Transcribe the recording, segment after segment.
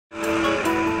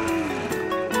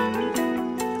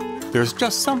There's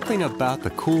just something about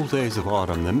the cool days of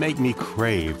autumn that make me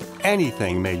crave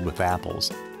anything made with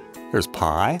apples. There's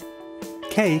pie,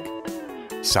 cake,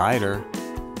 cider,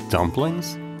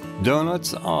 dumplings,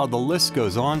 donuts, oh, the list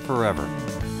goes on forever.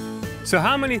 So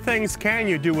how many things can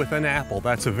you do with an apple?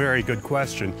 That's a very good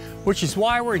question, which is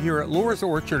why we're here at Lohr's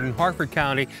Orchard in Harford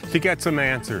County to get some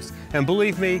answers. And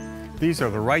believe me, these are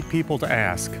the right people to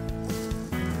ask.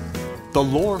 The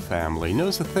Lohr family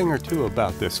knows a thing or two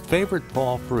about this favorite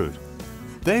fall fruit.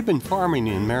 They've been farming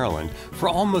in Maryland for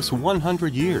almost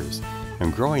 100 years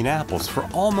and growing apples for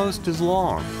almost as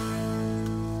long.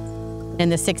 In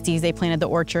the 60s, they planted the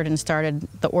orchard and started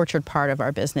the orchard part of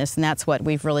our business, and that's what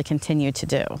we've really continued to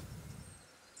do.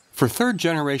 For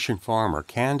third-generation farmer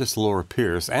Candace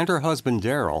Lohr-Pearce and her husband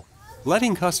Daryl,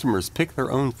 letting customers pick their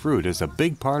own fruit is a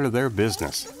big part of their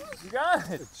business. You got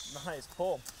it. Nice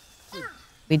pull.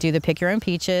 We do the pick your own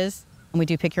peaches, and we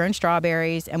do pick your own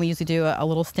strawberries, and we usually do a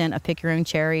little stint of pick your own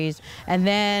cherries. And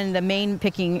then the main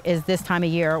picking is this time of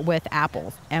year with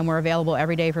apples, and we're available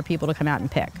every day for people to come out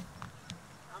and pick.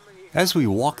 As we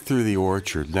walk through the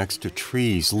orchard next to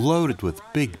trees loaded with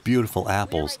big, beautiful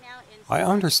apples, I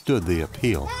understood the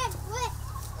appeal.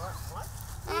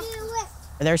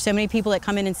 There are so many people that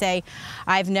come in and say,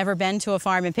 I've never been to a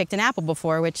farm and picked an apple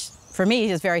before, which for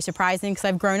me is very surprising because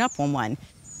I've grown up on one.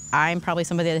 I'm probably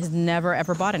somebody that has never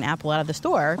ever bought an apple out of the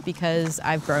store because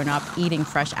I've grown up eating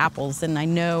fresh apples, and I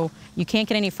know you can't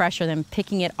get any fresher than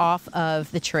picking it off of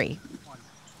the tree.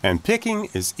 And picking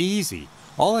is easy.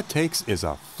 All it takes is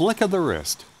a flick of the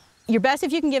wrist. You're best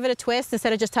if you can give it a twist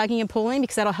instead of just tugging and pulling,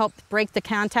 because that'll help break the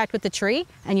contact with the tree,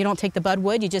 and you don't take the bud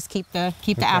wood, you just keep the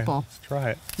apple. Let's try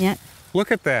it. Yeah.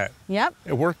 Look at that. Yep.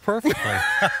 It worked perfectly.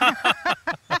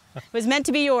 It was meant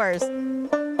to be yours.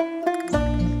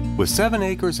 With 7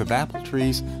 acres of apple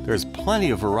trees, there's plenty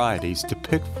of varieties to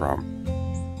pick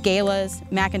from. Galas,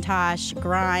 McIntosh,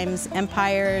 Grimes,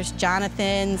 Empires,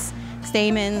 Jonathans,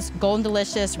 Stamens, Golden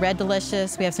Delicious, Red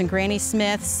Delicious. We have some Granny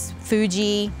Smiths,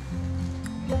 Fuji.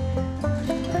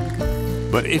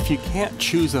 But if you can't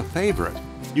choose a favorite,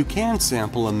 you can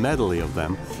sample a medley of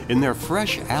them in their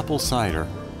fresh apple cider.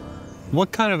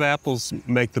 What kind of apples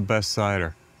make the best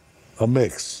cider? A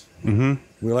mix. Mm-hmm.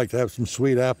 We like to have some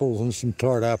sweet apples and some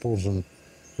tart apples, and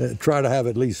try to have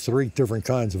at least 3 different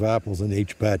kinds of apples in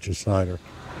each batch of cider.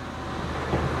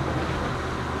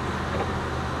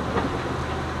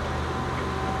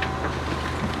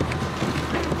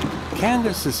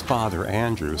 Candace's father,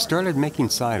 Andrew, started making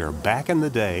cider back in the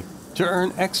day to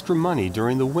earn extra money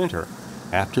during the winter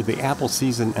after the apple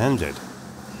season ended.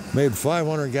 Made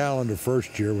 500 gallons the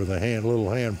first year with a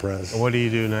little hand press. What do you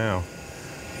do now?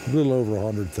 A little over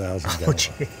 100,000 gallons.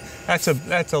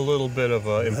 That's a little bit of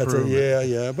an improvement.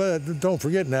 Yeah, but don't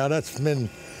forget now, that's been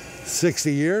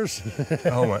 60 years.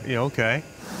 Oh, my, yeah, okay.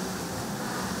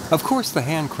 Of course, the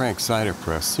hand-crank cider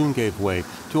press soon gave way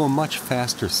to a much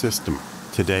faster system.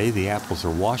 Today, the apples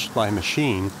are washed by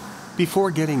machine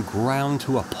before getting ground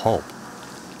to a pulp.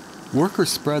 Workers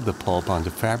spread the pulp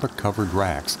onto fabric-covered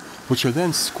racks, which are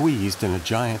then squeezed in a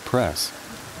giant press.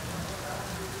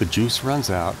 The juice runs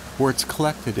out, where it's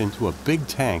collected into a big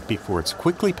tank before it's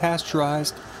quickly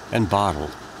pasteurized and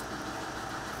bottled.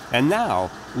 And now,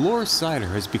 Lohr's cider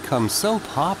has become so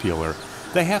popular,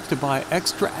 they have to buy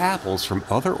extra apples from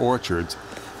other orchards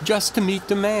just to meet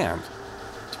demand.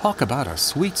 Talk about a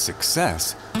sweet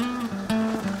success.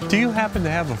 Do you happen to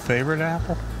have a favorite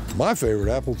apple? My favorite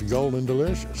apple is the Golden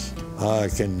Delicious. I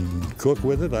can cook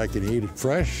with it, I can eat it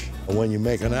fresh. When you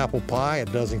make an apple pie,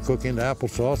 it doesn't cook into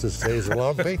applesauce, it stays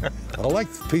lumpy. I like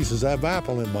pieces of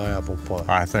apple in my apple pie.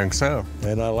 I think so.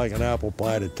 And I like an apple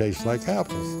pie that tastes like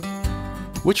apples.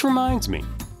 Which reminds me,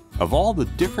 of all the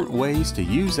different ways to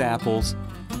use apples,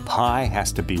 pie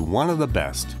has to be one of the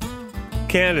best.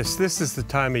 Candace, this is the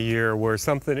time of year where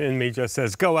something in me just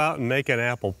says, go out and make an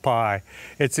apple pie.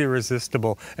 It's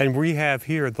irresistible. And we have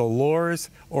here the Lohr's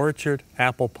Orchard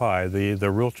apple pie,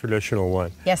 the real traditional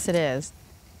one. Yes, it is.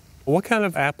 What kind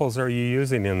of apples are you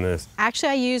using in this? Actually,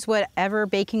 I use whatever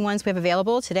baking ones we have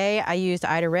available. Today, I used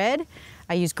Cider Red,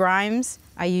 I used Grimes,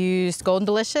 I used Golden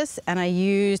Delicious, and I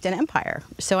used an Empire.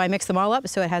 So I mix them all up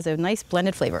so it has a nice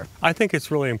blended flavor. I think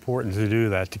it's really important to do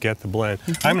that, to get the blend.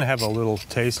 I'm going to have a little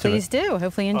taste of it. Please do.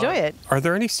 Hopefully you enjoy it. Are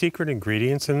there any secret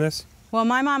ingredients in this? Well,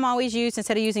 my mom always used,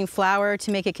 instead of using flour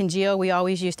to make it congeal, we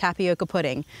always use tapioca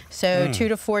pudding. So 2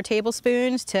 to 4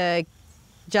 tablespoons to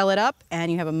gel it up,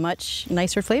 and you have a much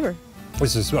nicer flavor.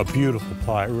 This is a beautiful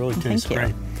pie. It really tastes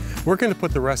great. We're going to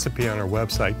put the recipe on our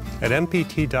website at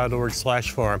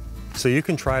mpt.org/farm so you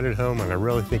can try it at home, and I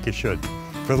really think you should.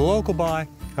 For the Local Buy,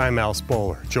 I'm Al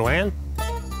Spoler. Joanne?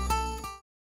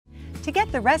 To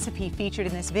get the recipe featured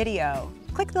in this video,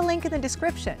 click the link in the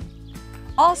description.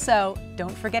 Also,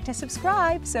 don't forget to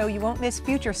subscribe so you won't miss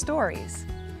future stories.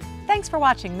 Thanks for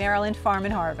watching Maryland Farm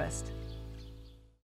and Harvest.